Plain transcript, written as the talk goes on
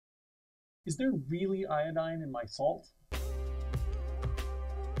Is there really iodine in my salt?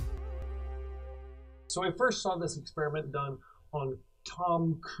 So I first saw this experiment done on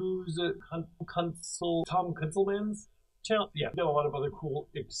Tom Kuntzelman's channel. Yeah, did a lot of other cool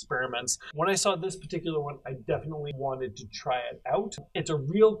experiments. When I saw this particular one, I definitely wanted to try it out. It's a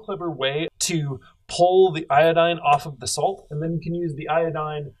real clever way to pull the iodine off of the salt, and then you can use the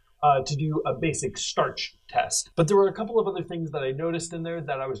iodine to do a basic starch test. But there were a couple of other things that I noticed in there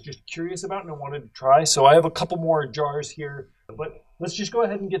that I was just curious about and I wanted to try. So I have a couple more jars here, but let's just go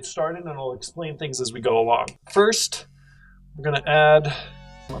ahead and get started and I'll explain things as we go along. First, we're gonna add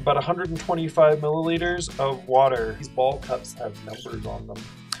about 125 milliliters of water. These ball cups have numbers on them.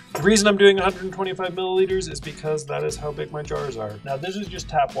 The reason I'm doing 125 milliliters is because that is how big my jars are. Now this is just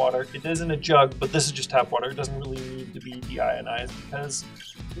tap water. It is in a jug, but this is just tap water. It doesn't really need to be deionized because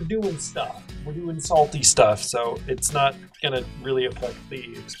we're doing stuff. We're doing salty stuff, so it's not gonna really affect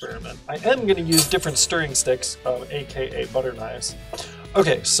the experiment. I am gonna use different stirring sticks, AKA butter knives.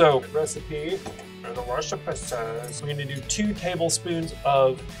 Okay, so recipe says we're gonna do 2 tablespoons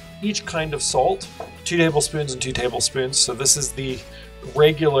of each kind of salt. 2 tablespoons and 2 tablespoons. So this is the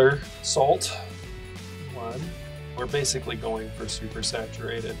regular salt. 1. We're basically going for super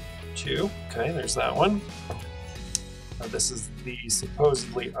saturated. 2. Okay, there's that one. Now this is the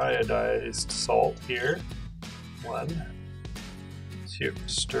supposedly iodized salt here. 1. 2.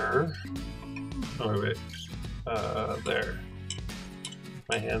 Stir. Oh wait. There.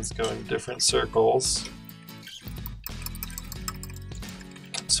 My hands go in different circles.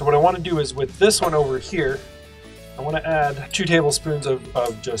 So what I want to do is with this one over here, I want to add 2 tablespoons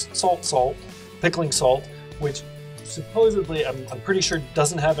of just salt, pickling salt, which supposedly, I'm pretty sure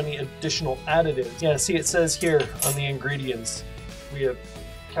doesn't have any additional additives. Yeah, see it says here on the ingredients, we have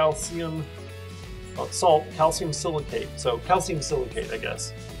calcium, salt, calcium silicate. So calcium silicate, I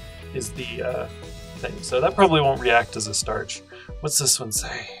guess, is the thing. So that probably won't react as a starch. What's this one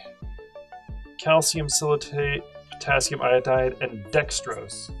say? Calcium silicate, potassium iodide, and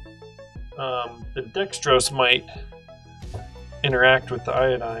dextrose. The dextrose might interact with the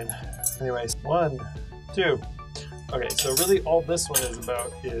iodine. Anyways, 1, 2. Okay, so really all this one is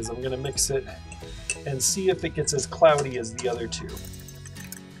about is I'm going to mix it and see if it gets as cloudy as the other 2.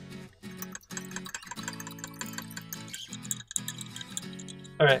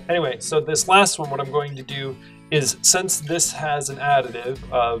 Alright, anyway, so this last one, what I'm going to do is, since this has an additive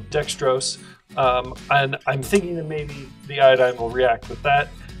of dextrose, and I'm thinking that maybe the iodine will react with that.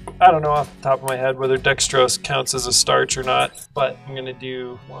 I don't know off the top of my head whether dextrose counts as a starch or not, but I'm going to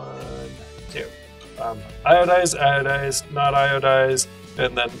do 1, 2. Iodized, not iodized,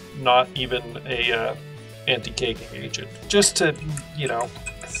 and then not even a anti-caking agent. Just to, you know,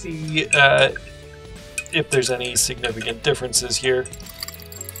 see if there's any significant differences here.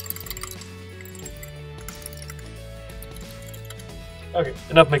 Okay,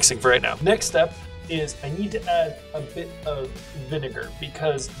 enough mixing for right now. Next step is I need to add a bit of vinegar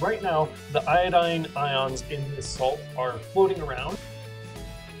because right now the iodine ions in this salt are floating around.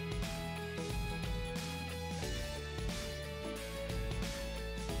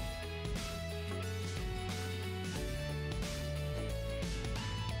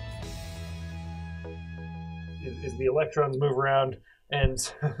 Is the electrons move around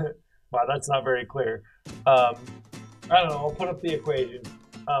and wow, that's not very clear. I don't know, I'll put up the equation,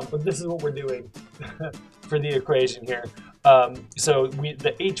 but this is what we're doing for the equation here. So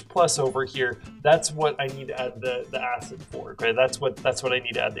the H plus over here, that's what I need to add the acid for, okay? That's what I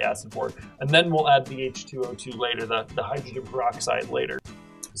need to add the acid for. And then we'll add the H2O2 later, the hydrogen peroxide later.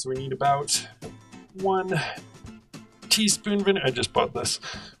 So we need about 1 teaspoon vinegar. I just bought this.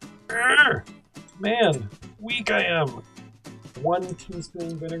 Man, weak I am. 1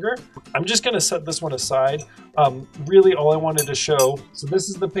 teaspoon vinegar. I'm just going to set this one aside. Really all I wanted to show, so this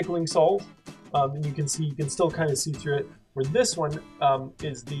is the pickling salt. And you can still kind of see through it. Where this one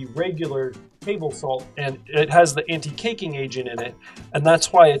is the regular table salt, and it has the anti-caking agent in it, and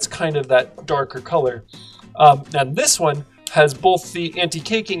that's why it's kind of that darker color. And this one has both the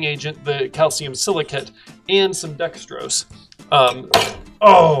anti-caking agent, the calcium silicate, and some dextrose.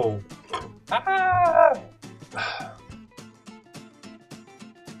 Oh! Ah!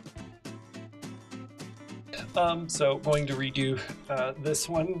 So going to redo this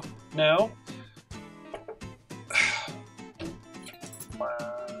one now.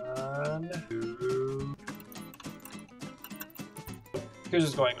 1, 2. Here's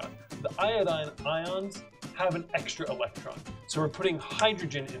what's going on. The iodine ions have an extra electron. So we're putting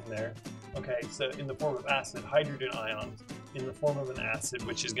hydrogen in there, okay, so in the form of acid, hydrogen ions, in the form of an acid,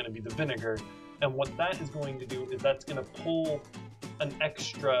 which is going to be the vinegar. And what that is going to do is that's going to pull an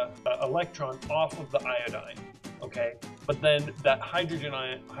extra electron off of the iodine, okay? But then that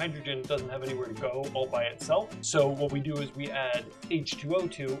hydrogen doesn't have anywhere to go all by itself. So what we do is we add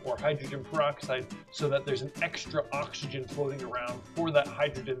H2O2 or hydrogen peroxide so that there's an extra oxygen floating around for that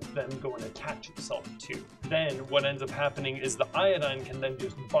hydrogen to then go and attach itself to. Then what ends up happening is the iodine can then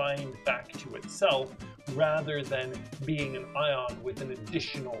just bind back to itself rather than being an ion with an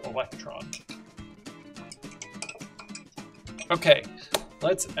additional electron. Okay,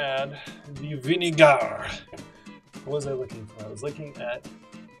 let's add the vinegar. What was I looking for? I was looking at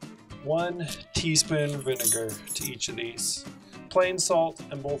 1 teaspoon vinegar to each of these. Plain salt,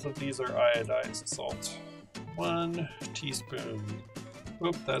 and both of these are iodized salt. 1 teaspoon.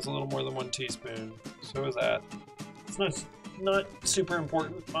 Oop, that's a little more than 1 teaspoon. So is that. It's not super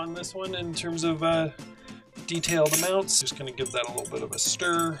important on this one in terms of detailed amounts. Just going to give that a little bit of a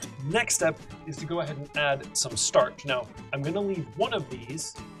stir. Next step is to go ahead and add some starch. Now, I'm going to leave one of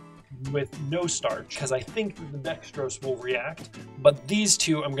these with no starch because I think that the dextrose will react, but these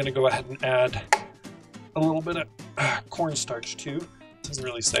two I'm going to go ahead and add a little bit of cornstarch too. Doesn't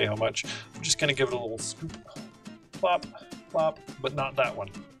really say how much. I'm just going to give it a little scoop. Plop, plop, but not that one.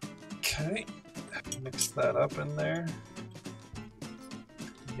 Okay, mix that up in there.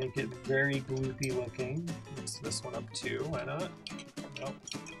 Make it very gloopy looking. Mix this one up too, why not? Nope.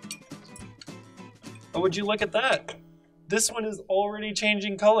 Oh, would you look at that? This one is already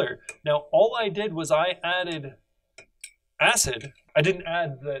changing color. Now, all I did was I added acid. I didn't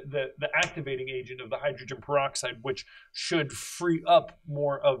add the activating agent of the hydrogen peroxide, which should free up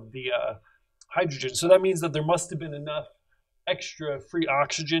more of the hydrogen. So that means that there must have been enough extra free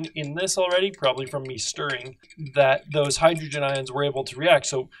oxygen in this already, probably from me stirring, that those hydrogen ions were able to react.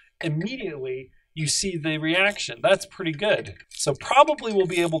 So immediately you see the reaction. That's pretty good. So probably we'll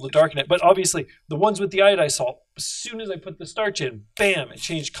be able to darken it. But obviously, the ones with the iodized salt, as soon as I put the starch in, bam, it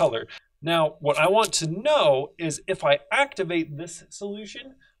changed color. Now, what I want to know is if I activate this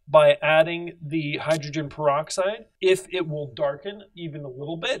solution by adding the hydrogen peroxide, if it will darken even a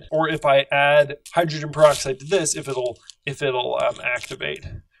little bit, or if I add hydrogen peroxide to this, if it'll activate,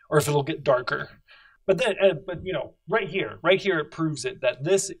 or if it'll get darker. But then, you know, right here it proves it, that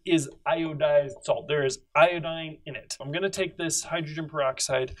this is iodized salt. There is iodine in it. I'm going to take this hydrogen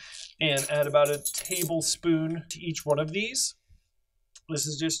peroxide and add about a tablespoon to each one of these. This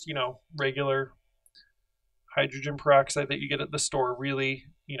is just, you know, regular hydrogen peroxide that you get at the store, really,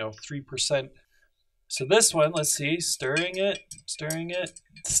 you know, 3%. So this one, let's see, stirring it,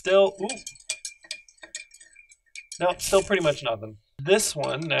 still, ooh. No, still pretty much nothing. This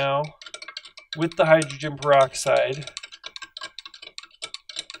one now, with the hydrogen peroxide,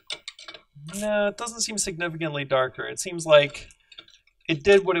 no, it doesn't seem significantly darker. It seems like it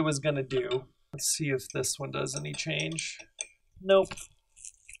did what it was going to do. Let's see if this one does any change. Nope.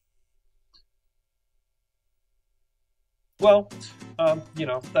 Well, you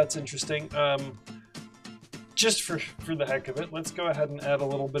know, that's interesting. Just for the heck of it, let's go ahead and add a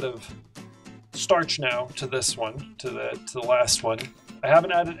little bit of starch now to this one, to the last one. I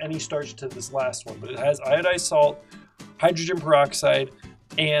haven't added any starch to this last one, but it has iodized salt, hydrogen peroxide,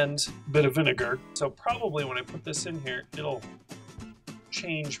 and a bit of vinegar. So probably when I put this in here, it'll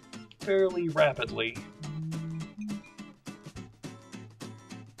change fairly rapidly.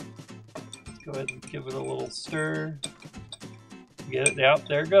 Let's go ahead and give it a little stir. Get it out,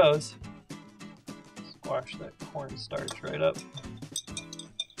 there it goes. Squash that cornstarch right up.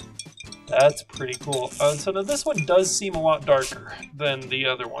 That's pretty cool. So now this one does seem a lot darker than the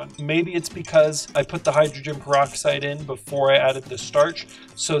other one. Maybe it's because I put the hydrogen peroxide in before I added the starch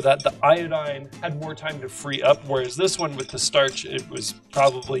so that the iodine had more time to free up, whereas this one with the starch, it was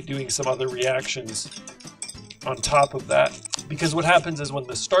probably doing some other reactions on top of that. Because what happens is when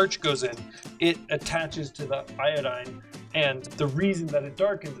the starch goes in, it attaches to the iodine, and the reason that it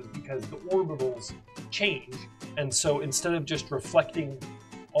darkens is because the orbitals change, and so instead of just reflecting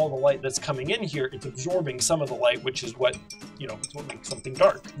all the light that's coming in here, it's absorbing some of the light, which is what, you know, it's what makes something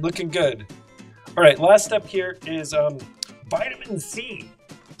dark. Looking good. All right, last step here is vitamin C.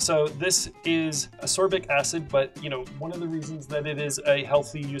 So this is ascorbic acid, but you know, one of the reasons that it is a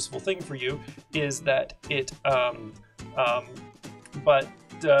healthy, useful thing for you is that it, I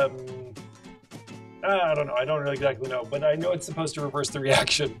don't know, I don't really exactly know, but I know it's supposed to reverse the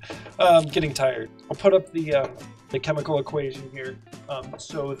reaction. I'm getting tired. I'll put up the chemical equation here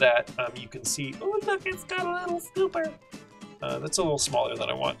so that you can see. Oh, look, it's got a little scooper. That's a little smaller than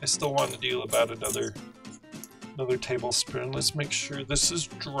I want. I still want to do about another tablespoon. Let's make sure this is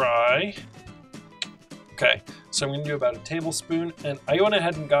dry. Okay, so I'm going to do about a tablespoon, and I went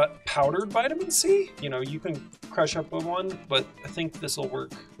ahead and got powdered vitamin C. You know, you can crush up one, but I think this will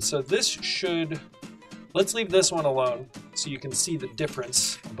work. So this should, let's leave this one alone so you can see the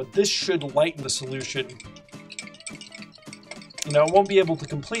difference, but this should lighten the solution. You know, it won't be able to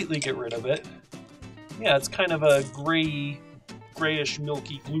completely get rid of it. Yeah, it's kind of a grayish,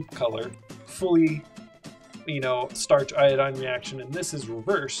 milky gloop color. Fully, you know, starch iodine reaction, and this is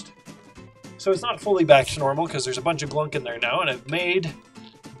reversed. So it's not fully back to normal because there's a bunch of glunk in there now, and I've made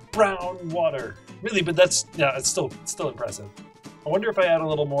brown water. Really, but that's, yeah, it's still impressive. I wonder if I add a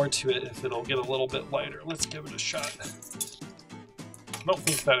little more to it, if it'll get a little bit lighter. Let's give it a shot. I don't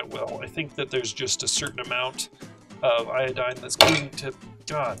think that it will. I think that there's just a certain amount of iodine that's going to,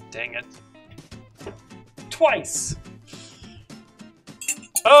 god dang it. Twice!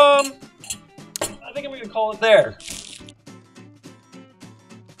 I think I'm gonna call it there.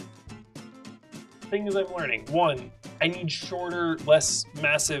 Things I'm learning. 1, I need shorter, less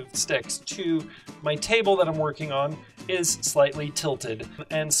massive sticks. 2, my table that I'm working on is slightly tilted.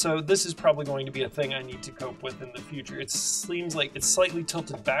 And so this is probably going to be a thing I need to cope with in the future. It seems like it's slightly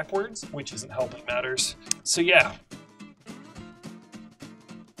tilted backwards, which isn't helping matters. So yeah.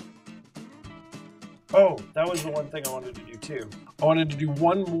 Oh, that was the one thing I wanted to do too. I wanted to do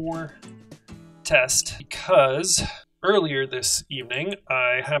one more test because earlier this evening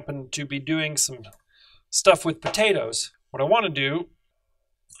I happened to be doing some stuff with potatoes. What I want to do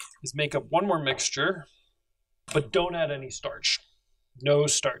is make up one more mixture, but don't add any starch. No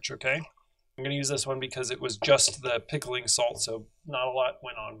starch, okay? I'm going to use this one because it was just the pickling salt, so not a lot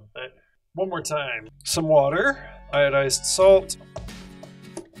went on with it. One more time. Some water, iodized salt.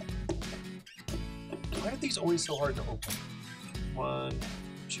 Why are these always so hard to open? 1,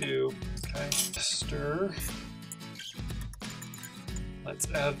 2, okay. Stir. Let's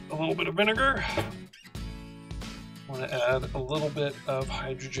add a little bit of vinegar. I want to add a little bit of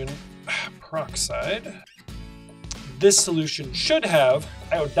hydrogen peroxide. This solution should have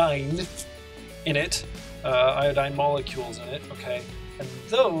iodine in it, iodine molecules in it, okay? And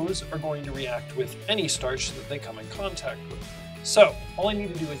those are going to react with any starch that they come in contact with. So all I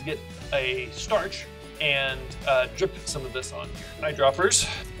need to do is get a starch and drip some of this on here. Eyedroppers.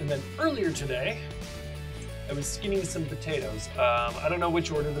 And then earlier today, I was skinning some potatoes. I don't know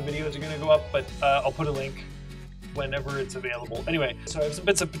which order the videos are gonna go up, but I'll put a link whenever it's available. Anyway, so I have some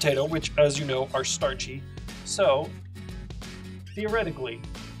bits of potato, which as you know, are starchy. So theoretically,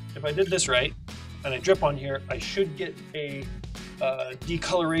 if I did this right, and I drip on here, I should get a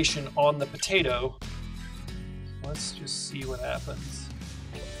decoloration on the potato. Let's just see what happens.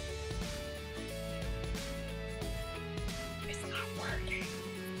 It's not working.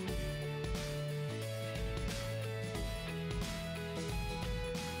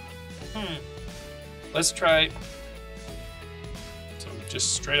 Let's try some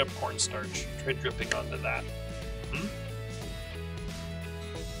just straight up cornstarch. Try dripping onto that.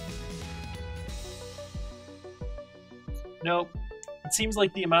 Nope. It seems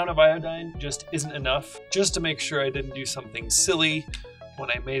like the amount of iodine just isn't enough. Just to make sure I didn't do something silly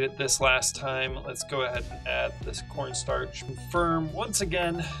when I made it this last time, let's go ahead and add this cornstarch. Confirm once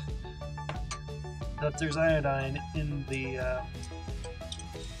again that there's iodine in the...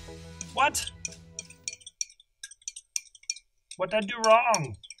 What? What did I do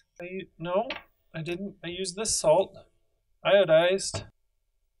wrong? No, I didn't. I used this salt. Iodized.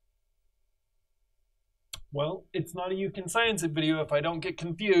 Well, it's not a YouCanScienceIt video if I don't get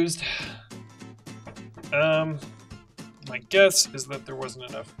confused. My guess is that there wasn't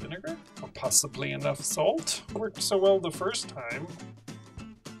enough vinegar, or possibly enough salt. It worked so well the first time.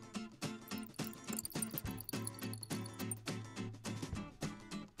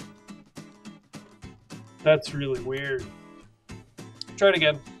 That's really weird. Try it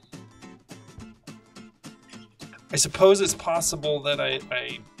again. I suppose it's possible that I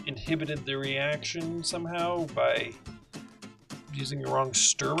inhibited the reaction somehow by using the wrong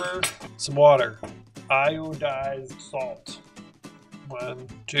stirrer. Some water. Iodized salt. 1,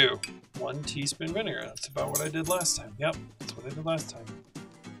 2. 1 teaspoon vinegar. That's about what I did last time. Yep, that's what I did last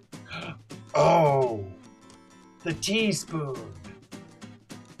time. Oh! The teaspoon!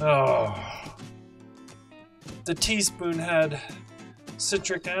 Oh. The teaspoon had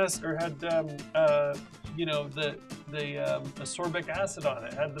citric acid, or had, you know, the ascorbic acid on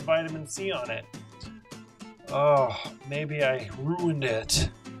it, had the vitamin C on it. Oh, maybe I ruined it.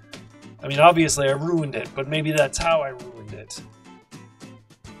 I mean, obviously I ruined it, but maybe that's how I ruined it.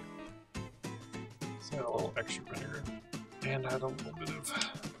 Let's add a little extra vinegar. And add a little bit of...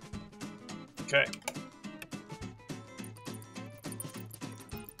 Okay.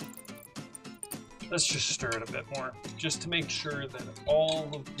 Let's just stir it a bit more, just to make sure that all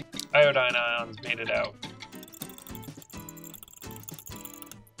of the iodine ions made it out.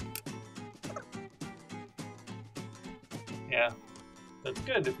 Yeah, that's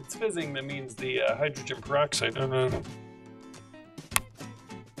good. If it's fizzing, that means the hydrogen peroxide. I don't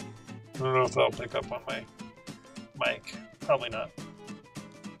know if that'll pick up on my mic. Probably not.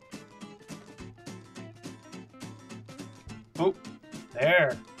 Oh,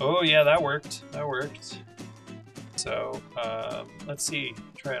 there. Oh yeah, that worked. That worked. So let's see.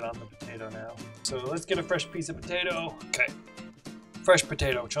 Try it on the potato now. So let's get a fresh piece of potato. Okay. Fresh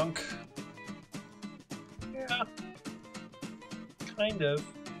potato chunk. Yeah. Kind of.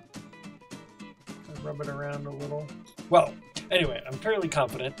 Rub it around a little. Well, anyway, I'm fairly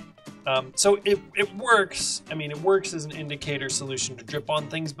confident. So it works. I mean, it works as an indicator solution to drip on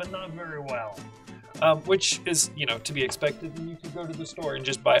things, but not very well. Which is, you know, to be expected. And you could go to the store and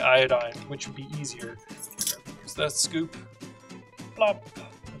just buy iodine, which would be easier. Use that scoop. Plop.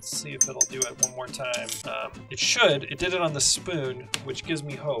 Let's see if it'll do it one more time. It should. It did it on the spoon, which gives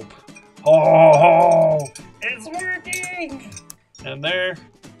me hope. Oh, it's working! And there,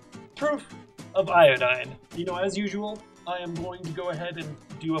 proof of iodine. You know, as usual, I am going to go ahead and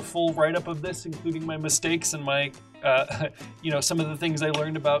do a full write-up of this, including my mistakes and my, you know, some of the things I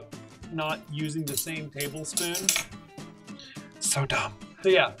learned about not using the same tablespoon. So dumb. So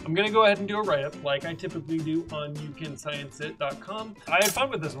yeah, I'm gonna go ahead and do a write-up like I typically do on YouCanScienceIt.com. I had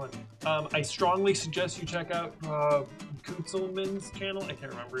fun with this one. I strongly suggest you check out Kuntzelman's channel. I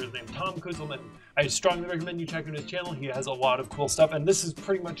can't remember his name. Tom Kuntzelman. I strongly recommend you check out his channel. He has a lot of cool stuff, and this is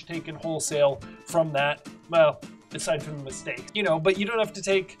pretty much taken wholesale from that. Well, aside from the mistake, you know, but you don't have to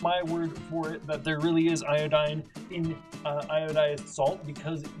take my word for it that there really is iodine in iodized salt,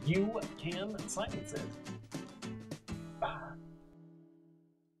 because you can science it.